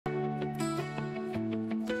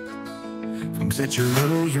Set your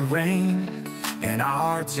rule, your reign, and our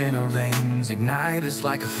hearts in our veins. Ignite us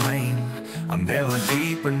like a flame, a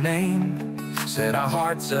melody per name. Set our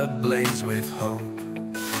hearts ablaze with hope,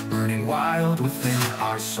 burning wild within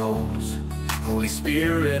our souls. Holy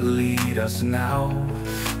Spirit, lead us now.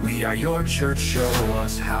 We are your church, show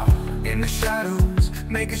us how. In the shadows,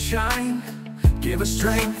 make us shine. Give us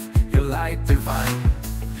strength, your light divine.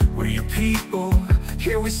 We're your people,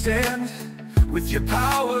 here we stand. With your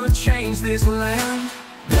power, change this land.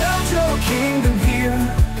 Build your kingdom here,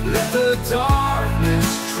 let the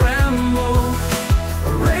darkness tremble.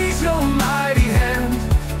 Raise your mighty hand,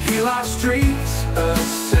 heal our streets,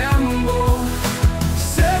 assemble.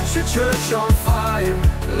 Set your church on fire,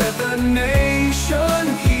 let the nation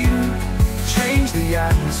hear. Change the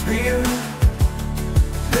atmosphere,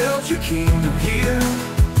 build your kingdom here.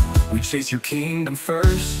 We chase your kingdom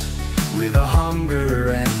first, with a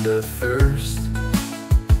hunger and a thirst.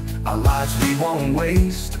 Our lives we won't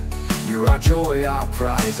waste. You're our joy, our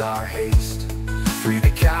prize, our haste. Free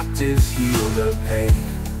the captives, heal the pain.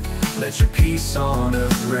 Let your peace on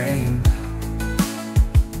earth reign.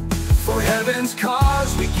 For heaven's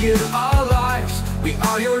cause we give our lives. We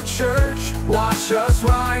are your church, watch us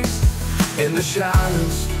rise. In the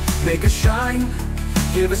shadows, make us shine.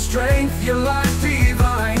 Give us strength, your light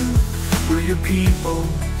divine. We're your people,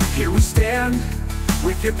 here we stand.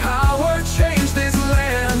 With your power, change this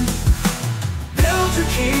land. Build your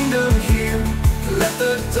kingdom here, let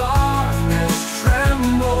the darkness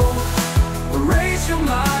tremble. Raise your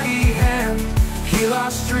mighty hand, heal our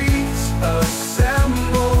streets,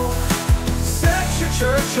 assemble. Set your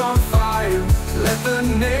church on fire, let the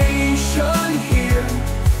nation hear.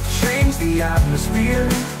 Change the atmosphere,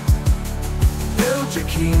 build your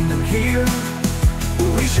kingdom here.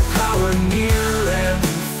 Release your power near and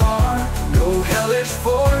far. No hellish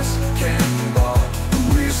force can bar.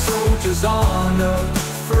 We're soldiers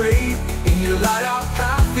unafraid. In your light our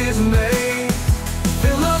path is made.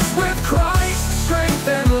 Fill us with Christ's strength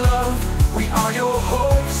and love. We are your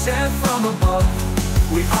hope sent from above.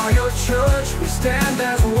 We are your church, we stand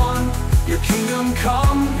as one. Your kingdom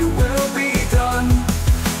come, your will be done.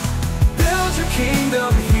 Build your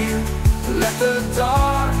kingdom here, let the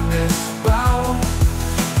darkness bow.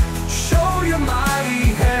 Show your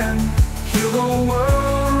mighty hand, heal the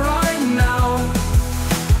world right now.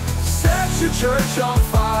 Set your church on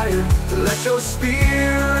fire, let your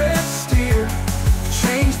spirit steer.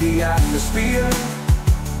 Change the atmosphere,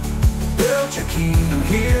 build your kingdom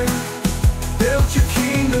here. Build your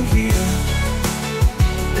kingdom here.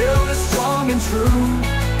 Build it strong and true.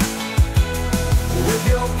 With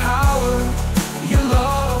your power, your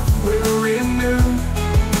love will renew.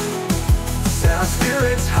 Set our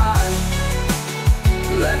spirits high,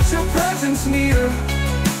 let your presence near.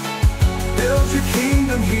 Build your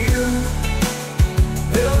kingdom here.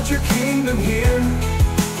 Build your kingdom here.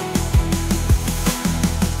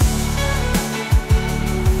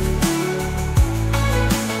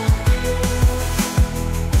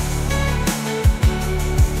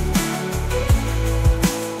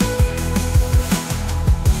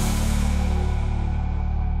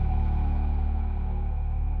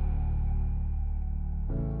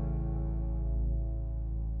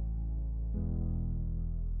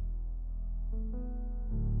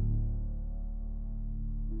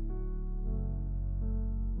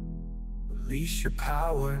 Release your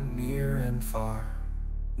power near and far.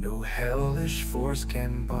 No hellish force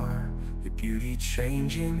can bar. Your beauty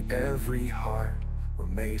changing every heart. We're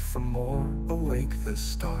made for more, awake the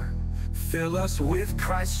star. Fill us with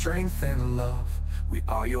Christ's strength and love. We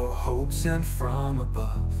are your hope sent from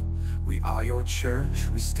above. We are your church,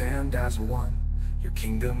 we stand as one. Your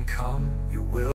kingdom come, your will